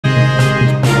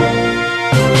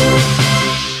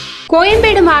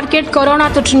Koyambedu market corona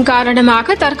தொற்றின்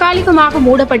காரணமாக தற்காலிகமாக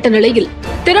மூடப்பட்ட நிலையில்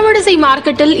திருமழிசை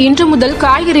மார்க்கெட்டில் இன்று முதல்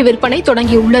காய்கறி விற்பனை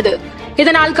தொடங்கியுள்ளது.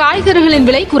 இதனால் காய்கறிகளின்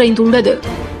விலை குறைந்துள்ளது.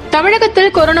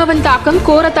 தமிழகத்தில் கொரோனாவின் தாக்கம்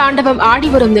கோர தாண்டவம்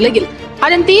ஆடி வரும் நிலையில்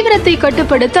அதன் தீவிரத்தை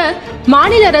கட்டுப்படுத்த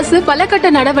மாநில அரசு பல கட்ட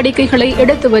நடவடிக்கைகளை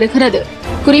எடுத்து வருகிறது.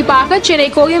 குறிப்பாக சென்னை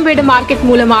கோயம்பேடு மார்க்கெட்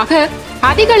மூலமாக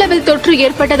அதிக அளவில் தொற்று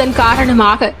ஏற்பட்டதன்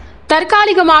காரணமாக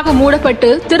தற்காலிகமாக மூடப்பட்டு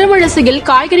திருமழிசையில்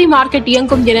காய்கறி மார்க்கெட்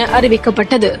இயங்கும் என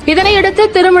அறிவிக்கப்பட்டது. இதனையடுத்து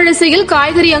திருமழிசையில்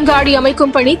காய்கறி அங்காடி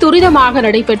அமைக்கும் பணி துரிதமாக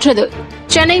நடைபெற்றது.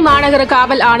 சென்னை மாநகர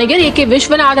காவல் ஆணையர் ஏ.கே.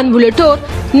 விஸ்வநாதன் உள்ளிட்டோர்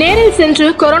நேரில் சென்று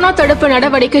கொரோனா தடுப்பு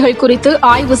நடவடிக்கைகள் குறித்து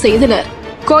ஆய்வு செய்தனர்.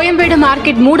 கோயம்பேடு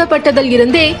மார்க்கெட் மூடப்பட்டதில்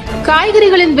இருந்தே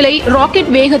காய்கறிகளின் விலை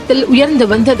ராக்கெட் வேகத்தில் உயர்ந்து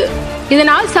வந்தது.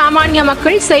 இதனால் சாமானிய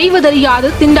மக்கள் செய்வதறியாது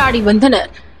திண்டாடி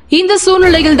வந்தனர். இந்த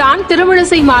சூழ்நிலையில்தான்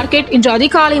திருமழிசை மார்க்கெட் இன்று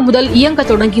அதிகாலை முதல் இயங்க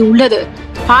தொடங்கியுள்ளது.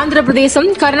 ஆந்திர பிரதேசம்,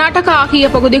 கர்நாடகா ஆகிய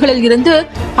பகுதிகளில் இருந்து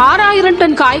 6000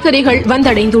 டன் காய்கறிகள்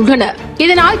வந்தடைந்துள்ளன.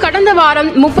 இதனால் கடந்த வாரம்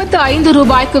 35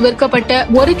 ரூபாய்க்கு விற்கப்பட்ட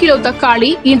 1 கிலோ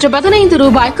தக்காளி இன்று 15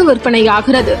 ரூபாய்க்கு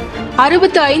விற்பனையாகிறது.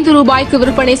 65 ரூபாய்க்கு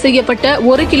விற்பனை செய்யப்பட்ட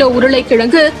 1 கிலோ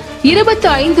உருளைக்கிழங்கு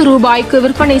 25 ரூபாய்க்கு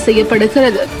விற்பனை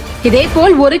செய்யப்படுகிறது.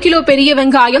 இதேபோல் 1 கிலோ பெரிய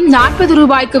வெங்காயம் 40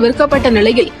 ரூபாய்க்கு விற்கப்பட்ட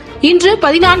நிலையில் இன்று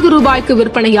 14 ரூபாய்க்கு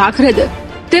விற்பனையாகிறது.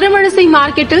 திருமழிசை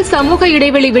மார்க்கெட்டில் சமூக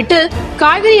இடைவெளி விட்டு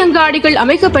காய்கறி அங்காடிகள்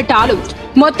அமைக்கப்பட்டாலும்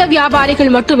மொத்த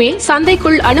வியாபாரிகள் மட்டுமே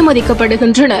சந்தைக்குள்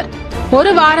அனுமதிக்கப்படுகின்றனர்.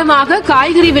 ஒரு வாரமாக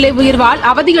காய்கறி விலை உயர்வால்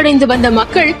அவதியடைந்து வந்த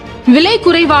மக்கள் விலை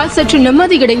குறைவால் சற்று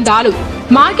நிம்மதியடைந்தாலும்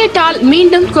மார்க்கெட்டால்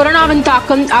மீண்டும் கொரோனாவின்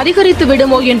தாக்கம் அதிகரித்து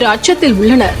விடுமோ என்ற அச்சத்தில்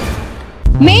உள்ளனர்.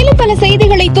 மேலும் பல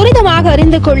செய்திகளை துரிதமாக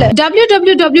அறிந்து கொள்ள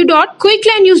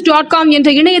www.quicklinenews.com என்ற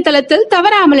இணையதளத்தில்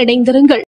தவறாமல் இணைந்திருங்கள்.